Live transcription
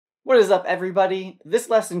What is up, everybody? This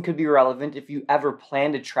lesson could be relevant if you ever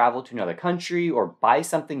plan to travel to another country or buy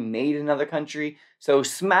something made in another country. So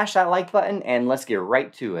smash that like button and let's get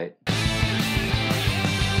right to it.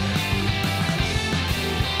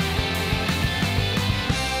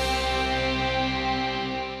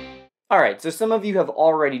 Alright, so some of you have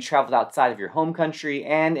already traveled outside of your home country,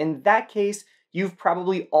 and in that case, you've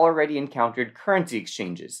probably already encountered currency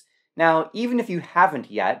exchanges. Now, even if you haven't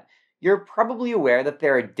yet, you're probably aware that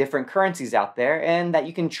there are different currencies out there and that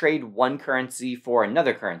you can trade one currency for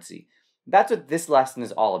another currency. That's what this lesson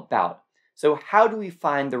is all about. So how do we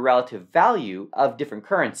find the relative value of different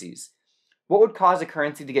currencies? What would cause a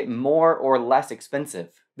currency to get more or less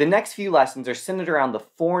expensive? The next few lessons are centered around the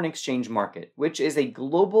foreign exchange market, which is a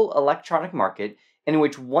global electronic market in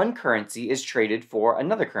which one currency is traded for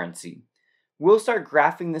another currency. We'll start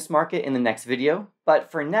graphing this market in the next video,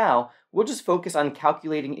 but for now, we'll just focus on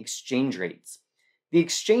calculating exchange rates. The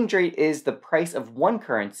exchange rate is the price of one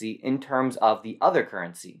currency in terms of the other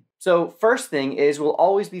currency. So first thing is we'll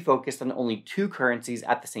always be focused on only two currencies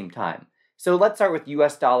at the same time. So let's start with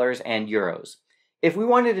US dollars and euros. If we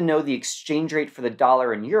wanted to know the exchange rate for the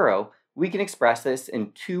dollar and euro, we can express this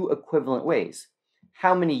in two equivalent ways.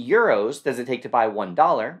 How many euros does it take to buy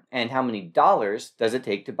 $1, and how many dollars does it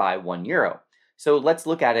take to buy 1 euro? So let's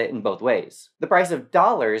look at it in both ways. The price of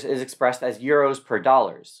dollars is expressed as euros per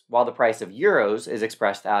dollars, while the price of euros is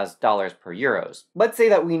expressed as dollars per euros. Let's say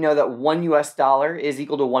that we know that 1 US dollar is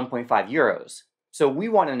equal to 1.5 euros. So we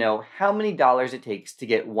want to know how many dollars it takes to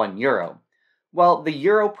get 1 euro. Well, the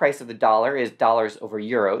euro price of the dollar is dollars over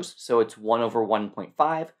euros, so it's 1 over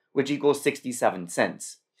 1.5, which equals 67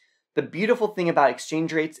 cents. The beautiful thing about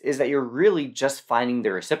exchange rates is that you're really just finding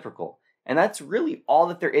the reciprocal, and that's really all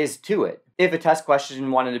that there is to it. If a test question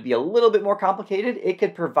wanted to be a little bit more complicated, it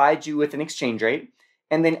could provide you with an exchange rate,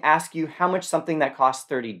 and then ask you how much something that costs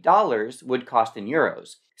 $30 would cost in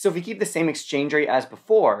euros. So if you keep the same exchange rate as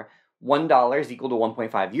before, $1 is equal to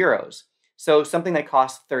 1.5 euros. So something that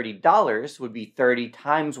costs $30 would be 30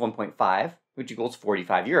 times 1.5, which equals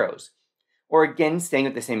 45 euros. Or again, staying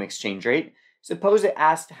with the same exchange rate, suppose it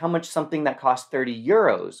asked how much something that costs 30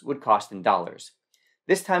 euros would cost in dollars.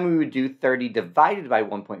 This time we would do 30 divided by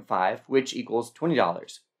 1.5, which equals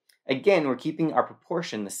 $20. Again, we're keeping our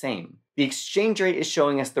proportion the same. The exchange rate is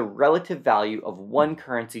showing us the relative value of one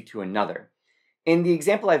currency to another. In the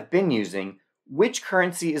example I've been using, which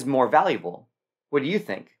currency is more valuable? What do you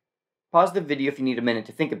think? Pause the video if you need a minute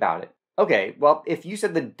to think about it. Okay, well, if you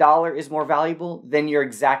said the dollar is more valuable, then you're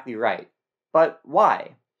exactly right. But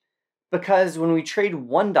why? Because when we trade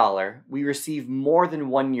 $1, we receive more than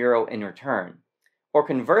 1 euro in return. Or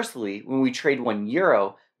conversely, when we trade 1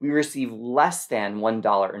 euro, we receive less than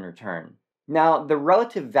 $1 in return. Now, the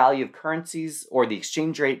relative value of currencies, or the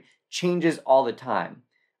exchange rate, changes all the time.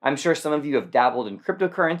 I'm sure some of you have dabbled in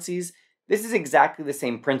cryptocurrencies. This is exactly the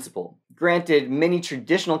same principle. Granted, many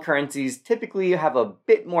traditional currencies typically have a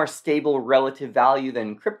bit more stable relative value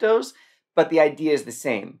than cryptos, but the idea is the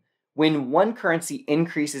same. When one currency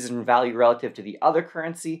increases in value relative to the other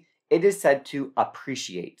currency, it is said to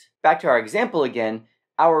appreciate. Back to our example again,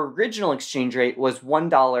 our original exchange rate was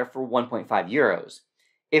 $1 for 1.5 euros.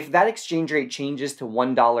 If that exchange rate changes to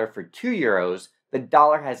 $1 for 2 euros, the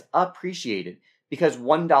dollar has appreciated, because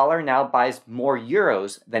 $1 now buys more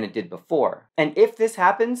euros than it did before. And if this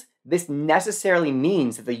happens, this necessarily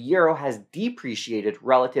means that the euro has depreciated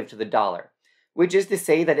relative to the dollar, which is to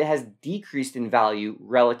say that it has decreased in value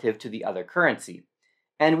relative to the other currency.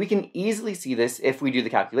 And we can easily see this if we do the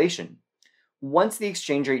calculation. Once the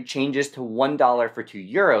exchange rate changes to $1 for 2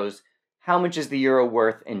 euros, how much is the euro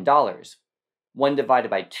worth in dollars? 1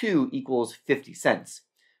 divided by 2 equals 50 cents.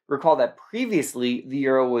 Recall that previously the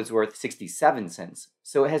euro was worth 67 cents,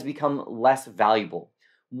 so it has become less valuable.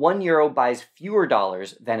 1 euro buys fewer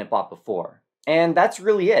dollars than it bought before. And that's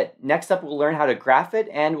really it. Next up, we'll learn how to graph it,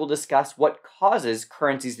 and we'll discuss what causes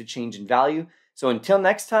currencies to change in value. So until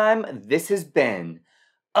next time, this has been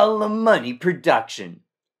a LaMoney production.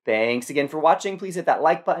 Thanks again for watching. Please hit that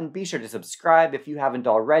like button. Be sure to subscribe if you haven't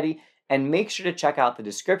already, and make sure to check out the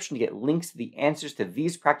description to get links to the answers to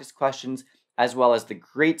these practice questions, as well as the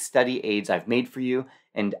great study aids I've made for you,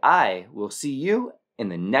 and I will see you in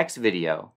the next video.